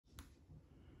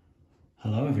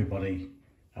Hello everybody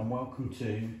and welcome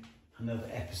to another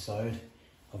episode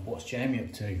of What's Jamie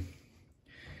Up To.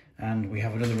 And we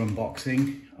have another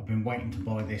unboxing. I've been waiting to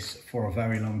buy this for a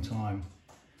very long time.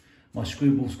 My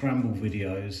Screwball Scramble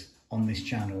videos on this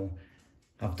channel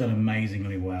have done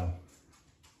amazingly well.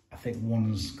 I think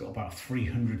one's got about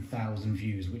 300,000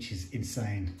 views, which is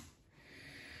insane.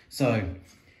 So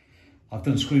I've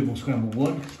done Screwball Scramble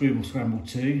 1, Screwball Scramble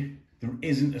 2. There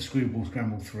isn't a Screwball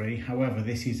Scramble 3, however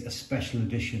this is a special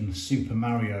edition Super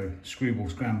Mario Screwball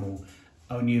Scramble,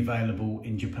 only available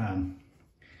in Japan.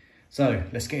 So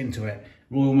let's get into it.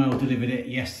 Royal Mail delivered it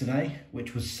yesterday,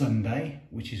 which was Sunday,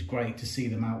 which is great to see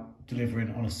them out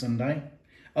delivering on a Sunday.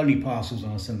 Only parcels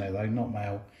on a Sunday though, not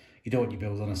mail. You don't want your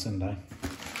bills on a Sunday.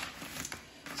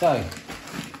 So,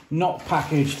 not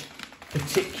packaged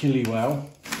particularly well.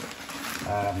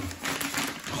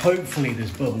 Hopefully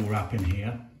there's bubble wrap in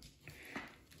here.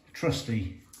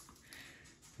 Trusty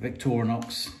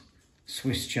Victorinox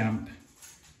Swiss Champ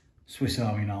Swiss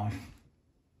Army knife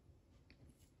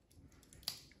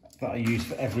that I use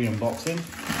for every unboxing.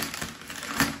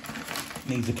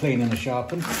 Needs a clean and a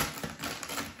sharpen.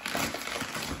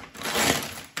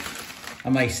 I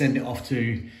may send it off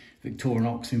to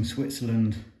Victorinox in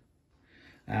Switzerland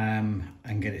and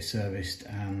get it serviced,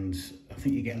 and I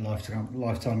think you get a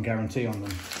lifetime guarantee on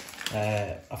them.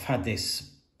 I've had this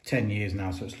 10 years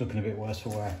now, so it's looking a bit worse for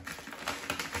wear.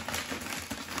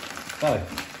 So,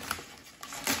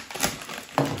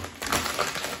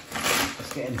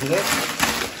 let's get into this.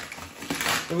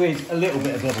 There is a little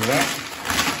bit of bubble wrap.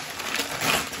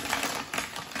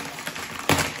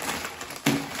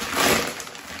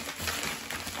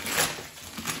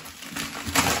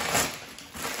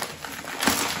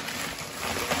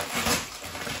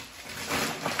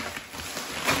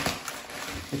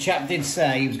 The chap did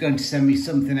say he was going to send me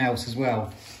something else as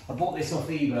well. I bought this off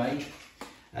eBay.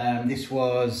 This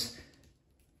was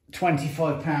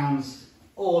 £25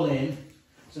 all in.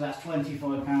 So that's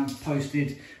 £25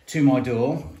 posted to my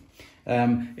door.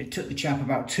 It took the chap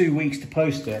about 2 weeks to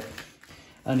post it.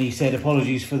 And he said,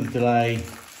 apologies for the delay,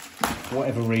 for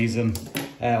whatever reason.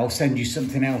 I'll send you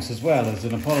something else as well as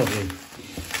an apology.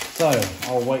 So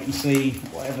I'll wait and see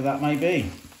whatever that may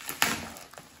be.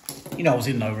 You know, I was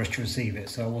in no rush to receive it,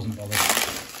 so I wasn't bothered.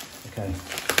 Okay.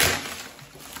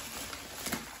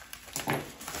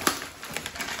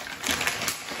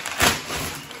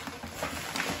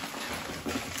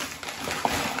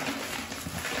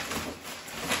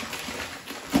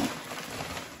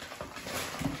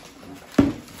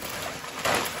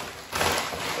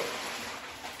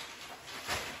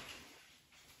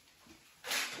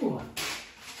 Ooh,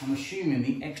 I'm assuming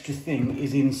the extra thing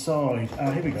is inside.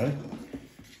 Oh, here we go.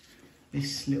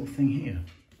 This little thing here,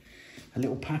 a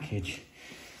little package.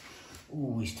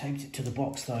 Oh, he's taped it to the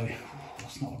box though. Oh,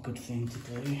 that's not a good thing to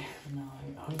do. No,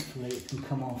 hopefully it can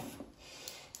come off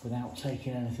without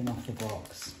taking anything off the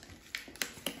box.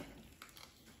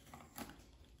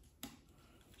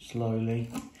 Slowly.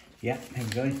 Yeah, here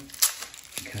we go.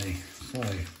 Okay, so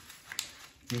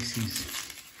this is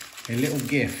a little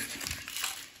gift.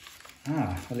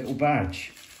 Ah, a little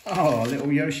badge. Oh, a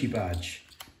little Yoshi badge.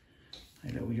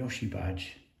 A little Yoshi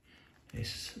badge.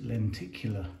 It's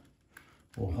lenticular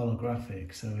or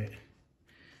holographic, so it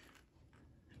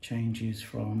changes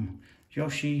from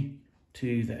Yoshi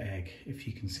to the egg, if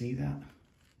you can see that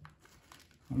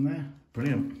on there.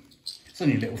 Brilliant. It's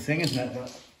only a little thing, isn't it?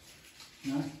 But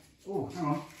no. Oh, hang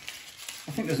on.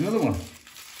 I think there's another one.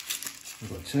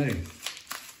 We've got two.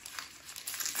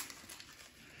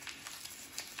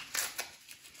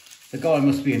 The guy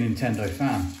must be a Nintendo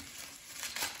fan.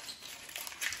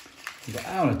 We've got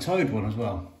and a Toad one as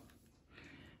well.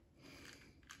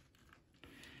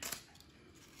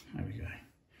 There we go.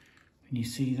 Can you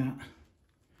see that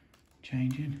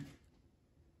changing?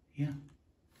 Yeah.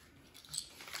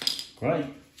 Great.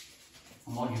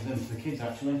 I might give them to the kids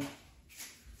actually.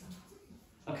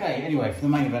 Okay, anyway, for the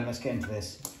main event, let's get into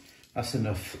this. That's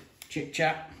enough chit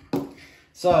chat.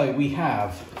 So we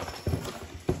have,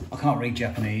 I can't read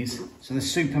Japanese, so the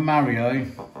Super Mario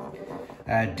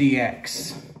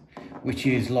DX, which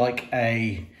is like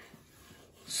a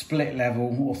split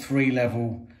level or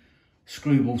 3-level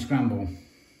Screwball Scramble.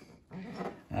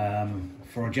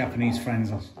 For our Japanese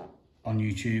friends on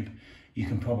YouTube, you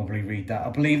can probably read that.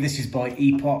 I believe this is by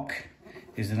Epoch,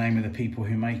 is the name of the people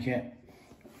who make it.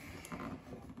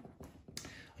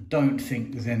 I don't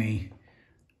think there's any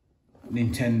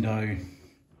Nintendo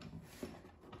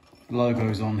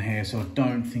logos on here, so I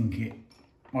don't think it,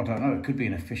 I don't know, it could be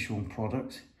an official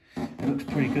product. It looks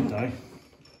pretty good though.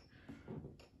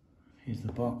 Here's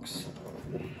the box.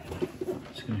 I'm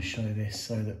just going to show this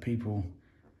so that people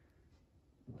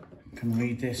can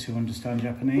read this who understand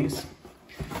Japanese.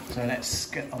 So let's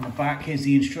get on the back. Here's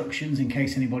the instructions in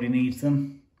case anybody needs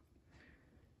them.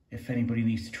 If anybody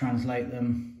needs to translate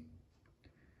them,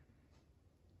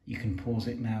 you can pause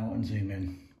it now and zoom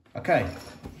in. Okay,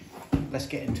 let's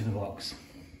get into the box.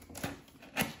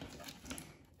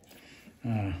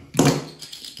 Now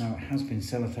it has been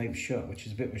sellotape shut, which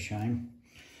is a bit of a shame,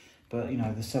 but you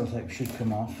know, the sellotape should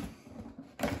come off.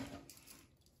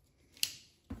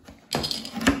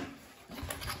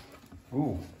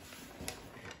 Ooh,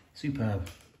 superb.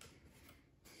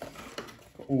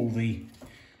 Got all the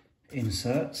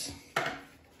inserts.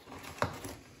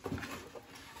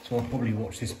 So I'll probably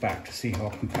watch this back to see how I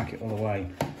can pack it all away.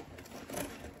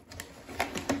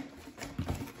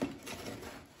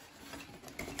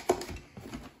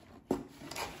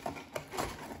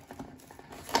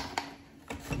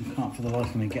 You can't for the life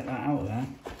of me get that out of there.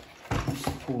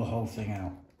 Just pull the whole thing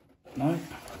out. No?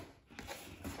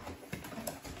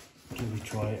 Do we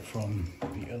try it from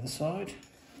the other side?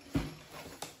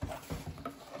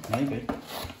 Maybe.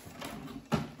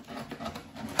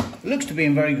 It looks to be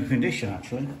in very good condition,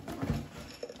 actually.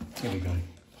 There we go.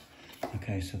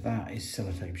 Okay, so that is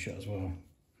sellotape shut as well.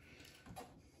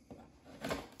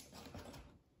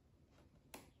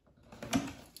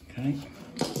 Okay.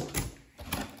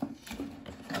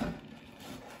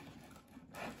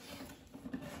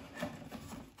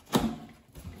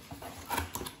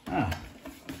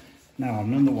 Now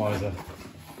I'm none the wiser.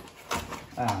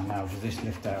 Now does this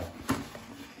lift out?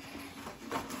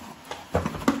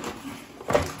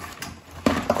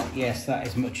 Yes, that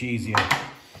is much easier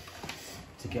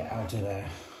to get out of there.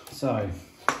 So,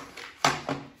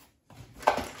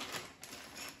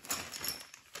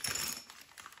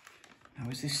 now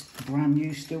is this brand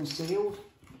new, still sealed?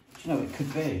 Do you know, it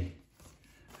could be.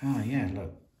 Ah, yeah,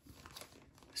 look.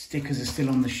 The stickers are still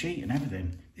on the sheet and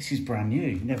everything. This is brand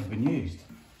new, never been used.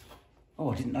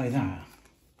 Oh, I didn't know that.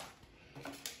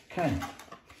 Okay,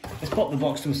 let's pop the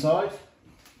box to the side.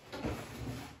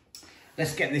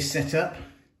 Let's get this set up.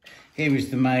 Here is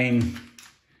the main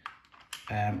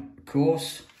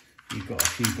course. You've got a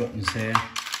few buttons here.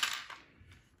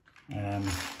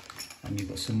 And you've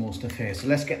got some more stuff here. So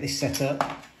let's get this set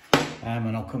up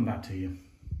and I'll come back to you.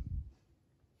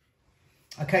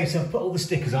 Okay, so I've put all the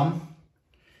stickers on.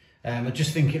 I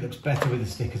just think it looks better with the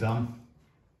stickers on.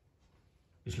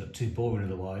 Just look too boring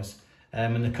otherwise.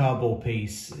 And the cardboard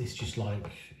piece is just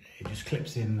like, it just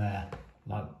clips in there.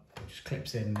 Like, it just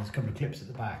clips in. There's a couple of clips at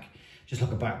the back, just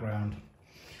like a background.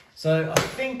 So I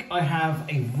think I have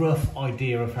a rough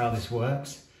idea of how this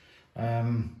works.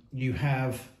 You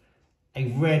have a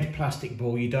red plastic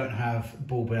ball. You don't have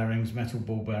ball bearings, metal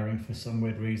ball bearing for some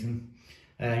weird reason.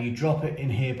 You drop it in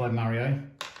here by Mario.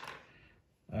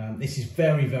 This is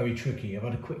very, very tricky. I've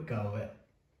had a quick go of it.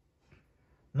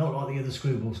 Not like the other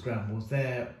Screwball Scrambles.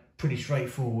 They're pretty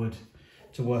straightforward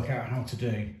to work out how to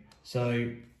do. So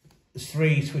there's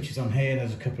 3 switches on here.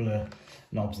 There's a couple of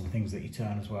knobs and things that you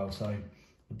turn as well. So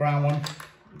the brown one,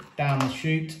 down the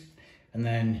chute, and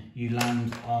then you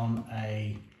land on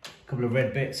a couple of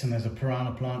red bits, and there's a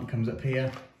piranha plant that comes up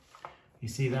here. You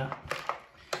see that?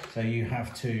 So you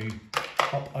have to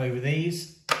hop over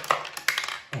these.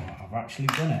 Oh, I've actually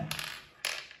done it.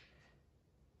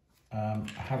 I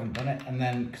haven't done it, and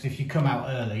then because if you come out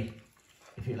early,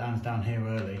 if it lands down here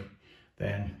early,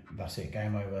 then that's it,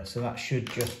 game over. So that should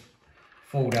just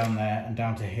fall down there and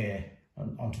down to here,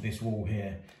 onto this wall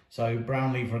here. So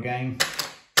brown lever again,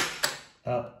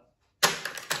 up.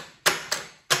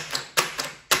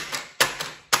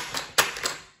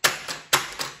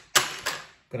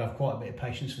 Gotta have quite a bit of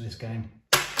patience for this game.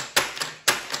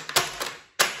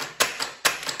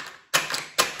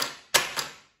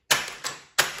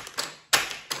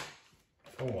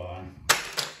 One.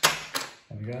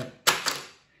 There we go.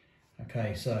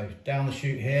 Okay, so down the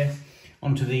chute here,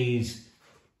 onto these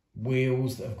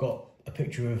wheels that have got a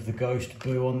picture of the ghost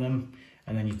Boo on them,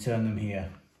 and then you turn them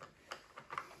here.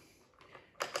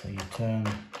 So you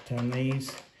turn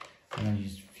these, and then you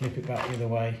just flip it back the other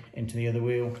way into the other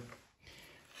wheel.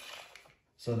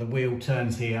 So the wheel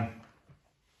turns here,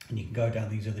 and you can go down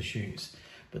these other chutes.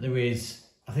 But I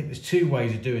think there's 2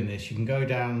 ways of doing this. You can go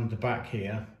down the back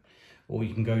here, or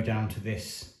you can go down to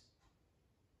this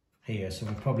here. So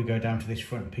we'll probably go down to this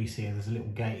front piece here. There's a little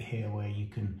gate here where you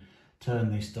can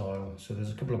turn this dial. So there's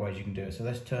a couple of ways you can do it. So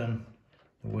let's turn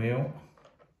the wheel.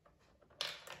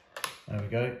 There we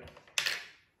go.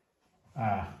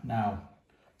 Now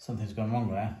something's gone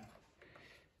wrong there.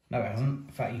 No, it hasn't.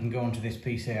 In fact, you can go onto this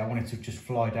piece here. I wanted to just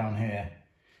fly down here,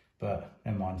 but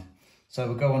never mind. So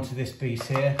we'll go onto this piece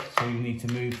here. So you need to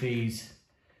move these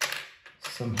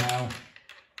somehow.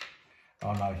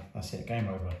 Oh no, that's it, game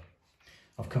over.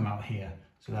 I've come out here,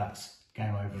 so that's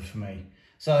game over for me.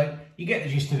 So you get the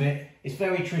gist of it. It's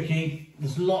very tricky.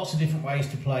 There's lots of different ways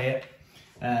to play it.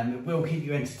 It will keep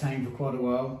you entertained for quite a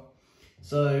while.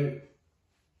 So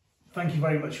thank you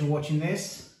very much for watching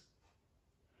this.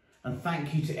 And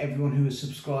thank you to everyone who has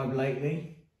subscribed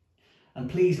lately. And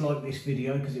please like this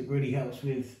video because it really helps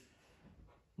with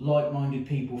like-minded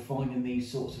people finding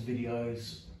these sorts of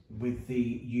videos with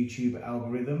the YouTube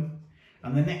algorithm.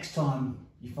 And the next time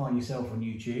you find yourself on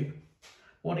YouTube,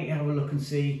 why don't you have a look and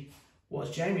see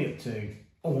what's Jamie up to?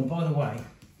 Oh, and by the way,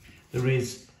 there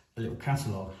is a little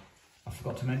catalogue. I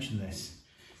forgot to mention this.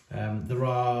 There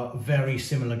are very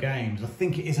similar games. I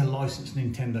think it is a licensed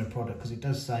Nintendo product because it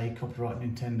does say copyright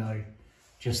Nintendo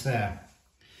just there.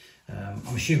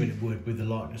 I'm assuming it would with the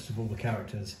likeness of all the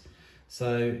characters.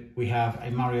 So we have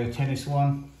a Mario Tennis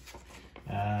one.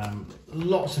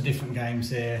 Lots of different games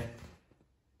here.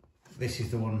 This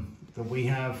is the one that we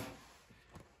have.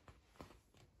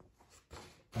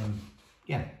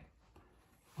 Yeah,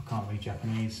 I can't read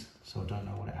Japanese, so I don't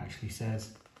know what it actually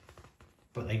says.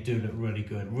 But they do look really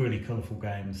good, really colourful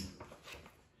games.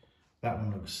 That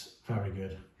one looks very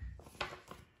good.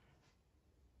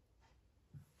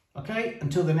 Okay,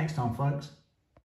 until the next time, folks.